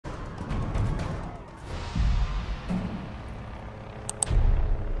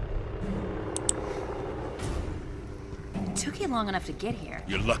took you long enough to get here.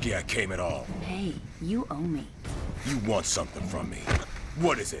 You're lucky I came at all. Hey, you owe me. You want something from me.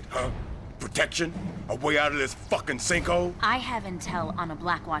 What is it, huh? Protection? A way out of this fucking sinkhole? I have intel on a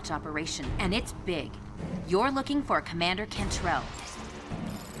Black Watch operation, and it's big. You're looking for Commander Cantrell.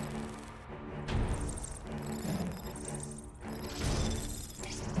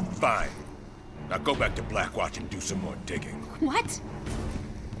 Fine. Now go back to Black Watch and do some more digging. What?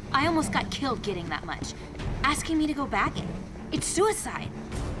 I almost got killed getting that much. Asking me to go back? It's suicide.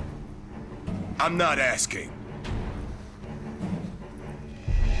 I'm not asking.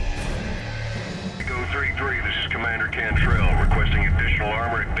 Go 3-3, this is Commander Cantrell, requesting additional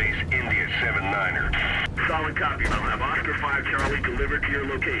armor at base India 7-9er. Solid copy. I'll have Oscar 5 Charlie delivered to your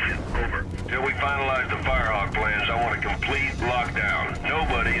location. Over. Till we finalize the Firehawk plans, I want a complete lockdown.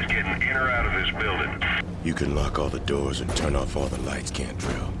 Nobody is getting in or out of this building. You can lock all the doors and turn off all the lights,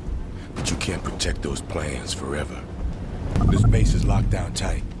 Cantrell. But you can't protect those plans forever. This base is locked down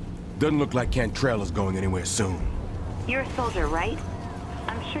tight. Doesn't look like Cantrell is going anywhere soon. You're a soldier, right?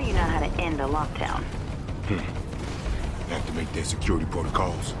 I'm sure you know how to end a lockdown. Activate their security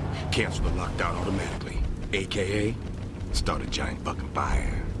protocols. Cancel the lockdown automatically. AKA, start a giant fucking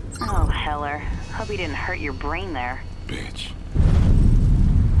fire. Oh, Heller. Hope he didn't hurt your brain there. Bitch.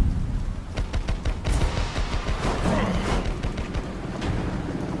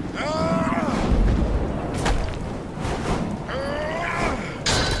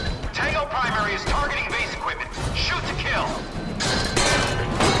 Tango Primary is targeting base equipment. Shoot to kill.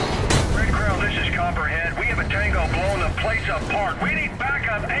 Red Crown, this is Copperhead. We have a Tango blowing the place apart. We need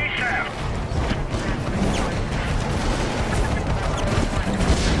backup ASAP.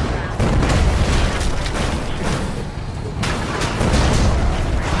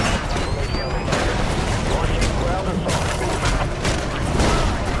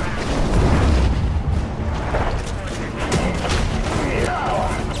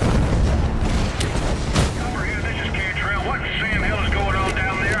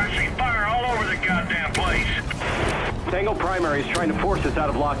 Tango Primary is trying to force us out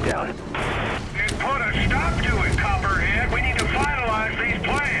of lockdown. Then put a stop to it, Copperhead. We need to finalize these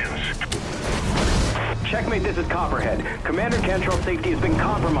plans. Checkmate, this is Copperhead. Commander Cantrell's safety has been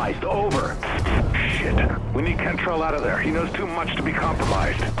compromised. Over. Shit. We need Cantrell out of there. He knows too much to be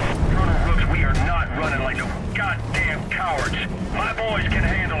compromised. Colonel Brooks, we are not running like no goddamn cowards. My boys can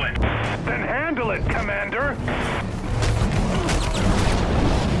handle it. Then handle it, Commander!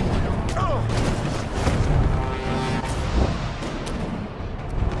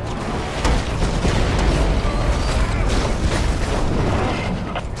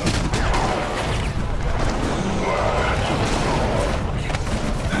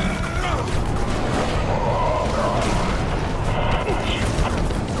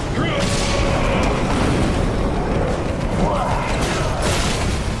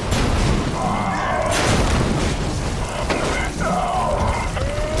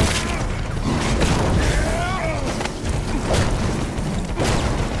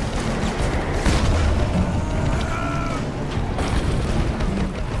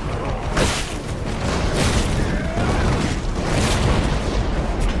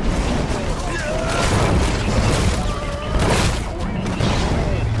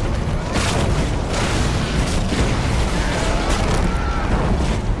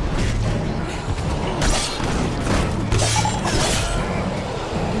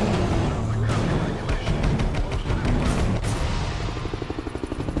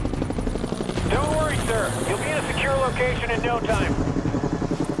 In no time.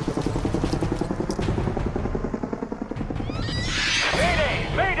 Mayday!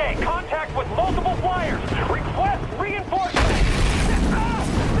 Mayday! Contact with multiple flyers! Request reinforcements!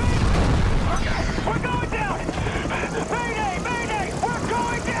 We're going down! Mayday! Mayday! We're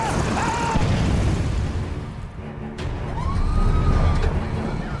going down!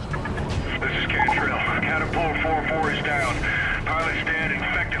 This is Cantrell. Catapult 4-4 is down. Pilot's dead,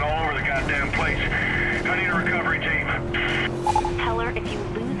 infected all over the goddamn place. I need a recovery team. Heller, if you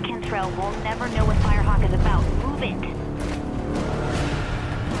lose Cantrell, we'll never know what Firehawk is about. Move it.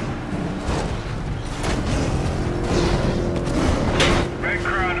 Red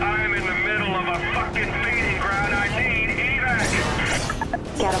Crown, I am in the middle of a fucking feeding ground. I need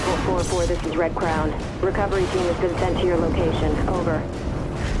evac. Catapult 4-4, this is Red Crown. Recovery team has been sent to your location. Over.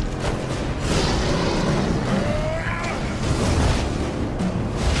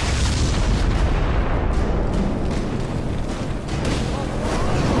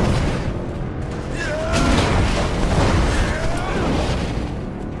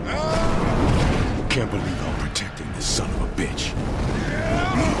 Can't believe I'm protecting this son of a bitch.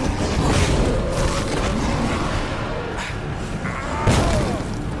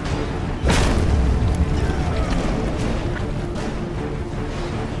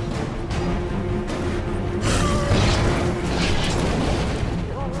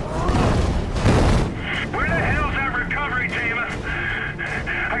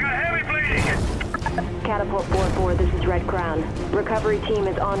 recovery team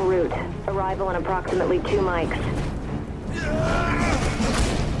is en route. Arrival in approximately 2 mics.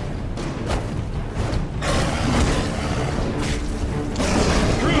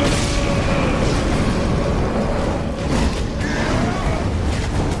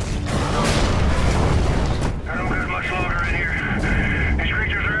 I don't got much longer in here. These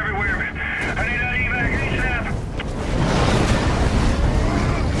creatures are everywhere. I need that evac ASAP.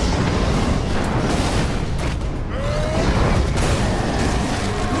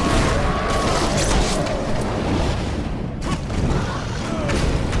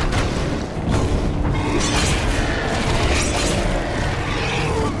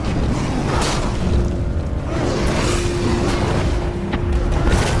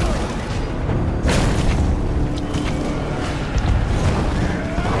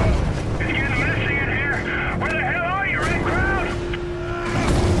 It's getting messy in here. Where the hell are you, Red Crowd?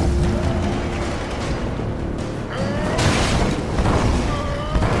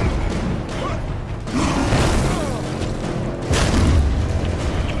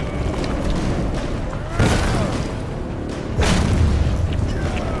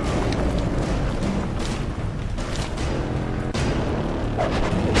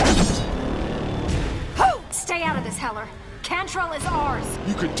 Stay out of this, Heller. Cantrell is ours.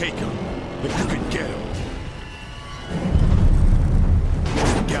 You can take him, but you can get him.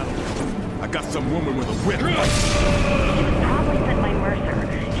 Galloway, I got some woman with a whip. He was probably sent by Mercer.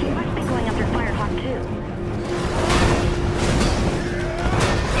 He must be going after Firehawk too.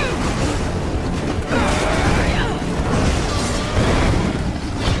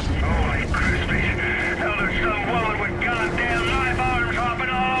 Holy crispy. Hell, there's some woman with goddamn knife arms hopping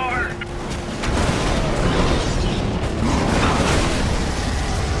all over.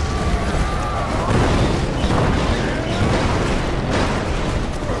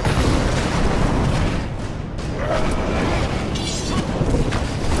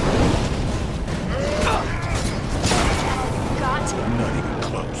 Got Not even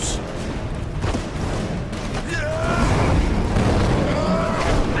close.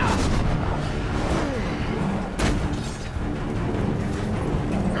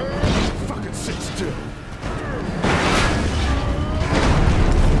 Fucking sit still.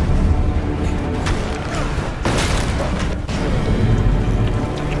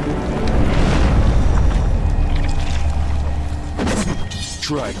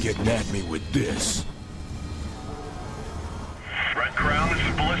 Try getting at me with this. Red Crown, this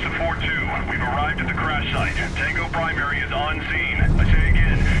is Ballista 4-2. We've arrived at the crash site. Tango Primary is on scene. I say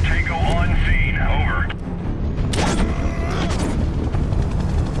again, Tango on scene. Over.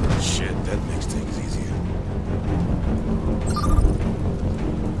 Shit, that makes things easier.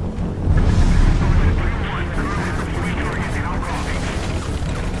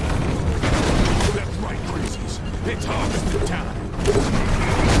 That's right, crazies. It's harvesting time.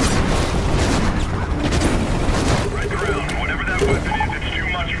 Red Crown, whatever that weapon is, it's too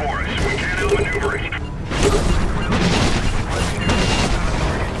much for us. We can't outmaneuver it.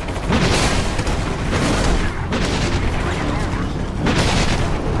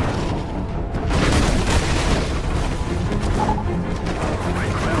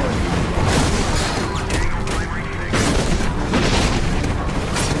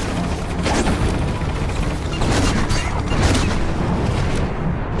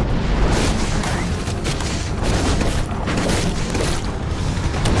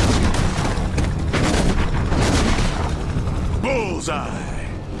 Bullseye!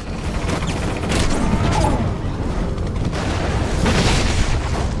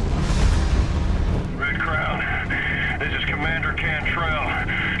 Red Crown, this is Commander Cantrell.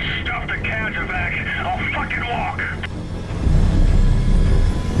 Stuff the Cazovac. I'll fucking walk.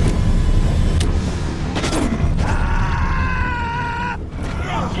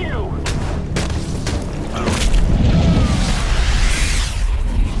 Fuck you!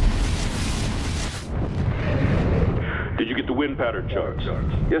 Did you get the wind pattern charts?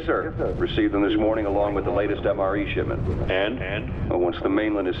 Yes, sir. Received them this morning along with the latest MRE shipment. And? Well, once the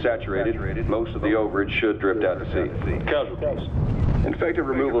mainland is saturated, most of the overage should drift out to sea. Casualties? Infected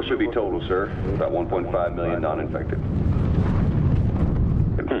removal should be total, sir. About 1.5 million non-infected.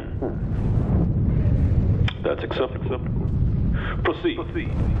 That's acceptable. Proceed.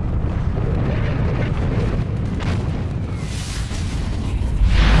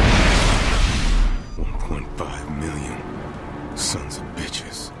 1.5 million. Sons of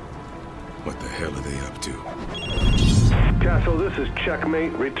bitches. What the hell are they up to? Castle, this is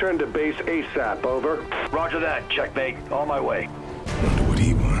Checkmate. Return to base ASAP, over. Roger that, Checkmate. On my way. Wonder what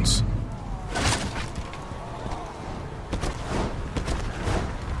he wants.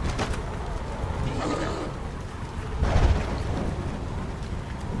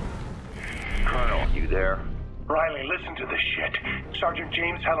 there? Riley, listen to this shit. Sergeant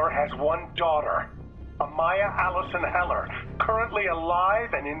James Heller has one daughter, Amaya Allison Heller, currently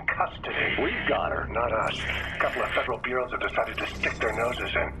alive and in custody. We've got her. Not us. A couple of federal bureaus have decided to stick their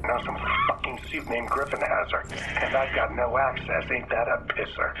noses in. Now some fucking suit named Griffin has her. And I've got no access. Ain't that a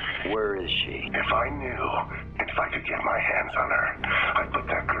pisser? Where is she? If I knew, if I could get my hands on her, I'd put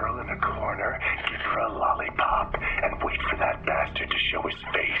that girl in a corner, give her a lollipop, and wait for that bastard to show his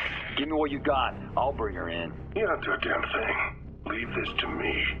face. Give me what you got. I'll bring her in. You don't do a damn thing. Leave this to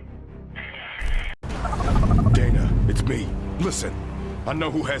me. Dana, it's me. Listen, I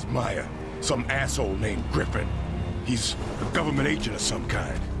know who has Maya. Some asshole named Griffin. He's a government agent of some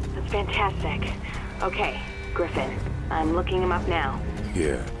kind. That's fantastic. Okay, Griffin. I'm looking him up now.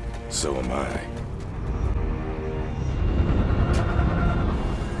 Yeah, so am I.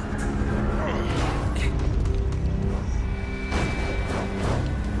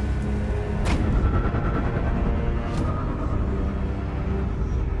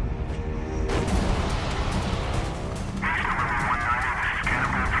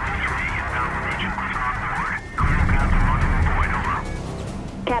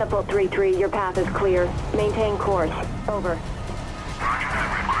 Catapult 3-3, your path is clear. Maintain course. Over.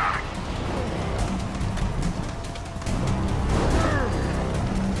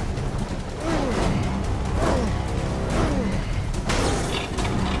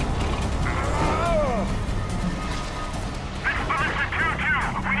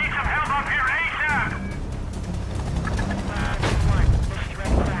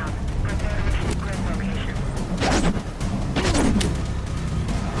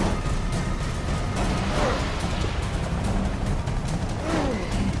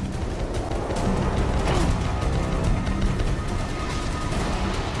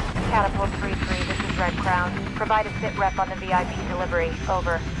 Catapult 3-3, this is Red Crown. Provide a sit rep on the VIP delivery.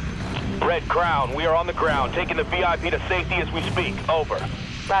 Over. Red Crown, we are on the ground, taking the VIP to safety as we speak. Over.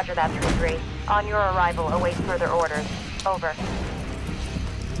 Roger that, 3-3. On your arrival, await further orders. Over.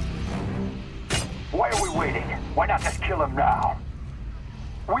 Why are we waiting? Why not just kill him now?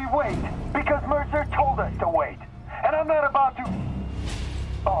 We wait because Mercer told us to wait. And I'm not about to...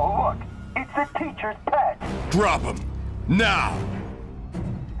 Oh, look. It's the teacher's pet. Drop him! Now!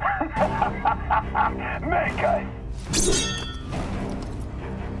 Make us!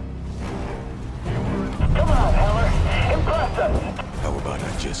 Come on, Heller. Impress us! How about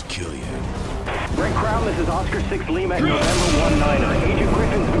I just kill you? Red Crown, this is Oscar 6 Lima at November 19er. Agent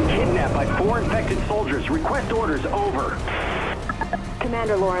Griffin's been kidnapped by 4 infected soldiers. Request orders. Over.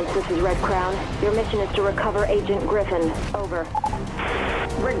 Commander Lawrence, this is Red Crown. Your mission is to recover Agent Griffin. Over.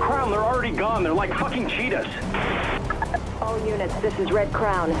 Red Crown, they're already gone. They're like fucking cheetahs. All units, this is Red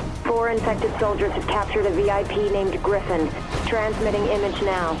Crown. 4 infected soldiers have captured a VIP named Griffin. Transmitting image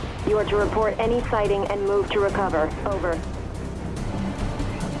now. You are to report any sighting and move to recover. Over.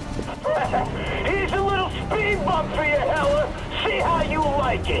 Here's a little speed bump for you, Heller. See how you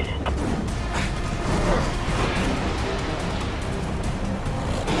like it.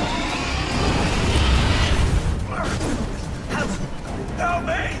 Help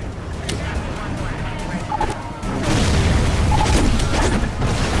me!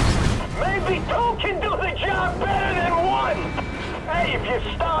 Maybe 2 can do the job better than 1. Hey, if you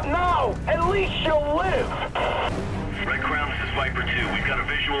stop now, at least you'll live. Red Crown, this is Viper 2. We've got a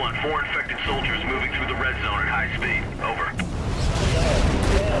visual on 4 infected soldiers moving through the red zone at high speed. Over.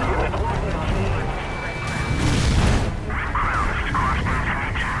 Red Crown, this is Crossbones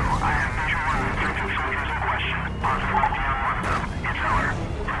 22. I have visual on infected soldiers in question. Positive ID on one of them. It's Heller.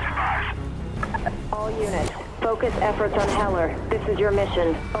 Please advise. All units, focus efforts on Heller. This is your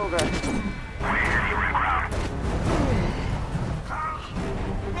mission. Over. We hear you, Red Crown.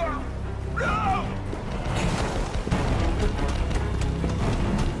 No!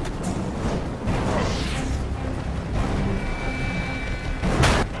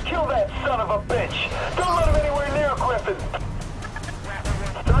 Kill that son of a bitch. Don't let him anywhere near Griffin.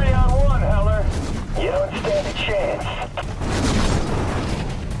 3-on-1, Heller. You don't stand a chance.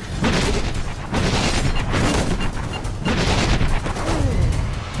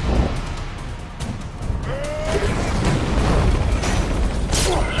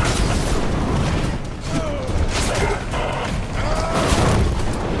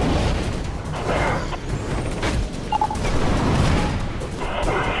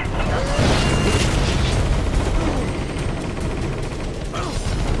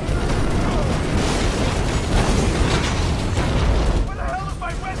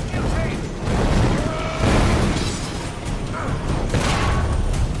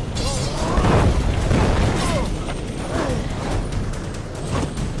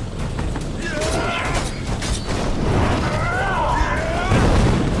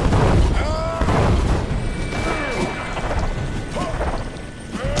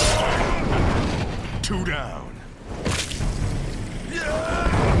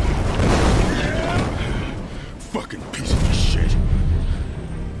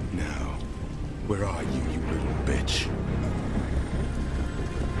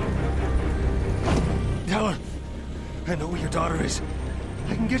 daughter is.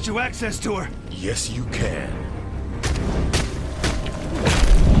 I can get you access to her. Yes, you can.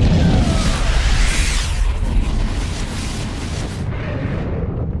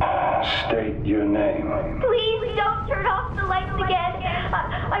 State your name. Please don't turn off the lights again.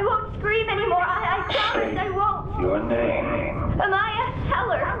 I won't scream anymore. I promise I won't. Your name. Amaya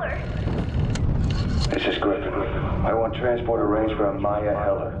Heller. This is Griffin. I want transport arranged for Amaya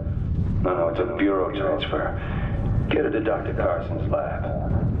Heller. No, it's a bureau transfer. Get her to Dr. Carson's lab.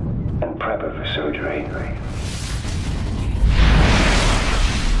 And prep her for surgery.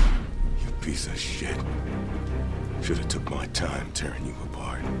 You piece of shit. Should have took my time tearing you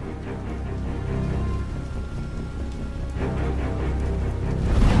apart.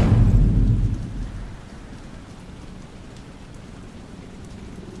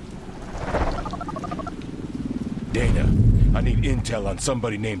 Dana, I need intel on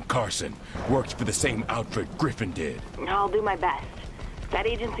somebody named Carson. Works for the same outfit Griffin did. I'll do my best. That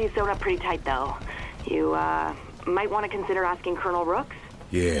agency's sewn up pretty tight, though. You, might want to consider asking Colonel Rooks?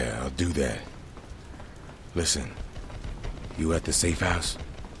 Yeah, I'll do that. Listen, you at the safe house?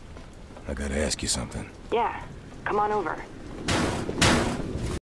 I gotta ask you something. Yeah, come on over.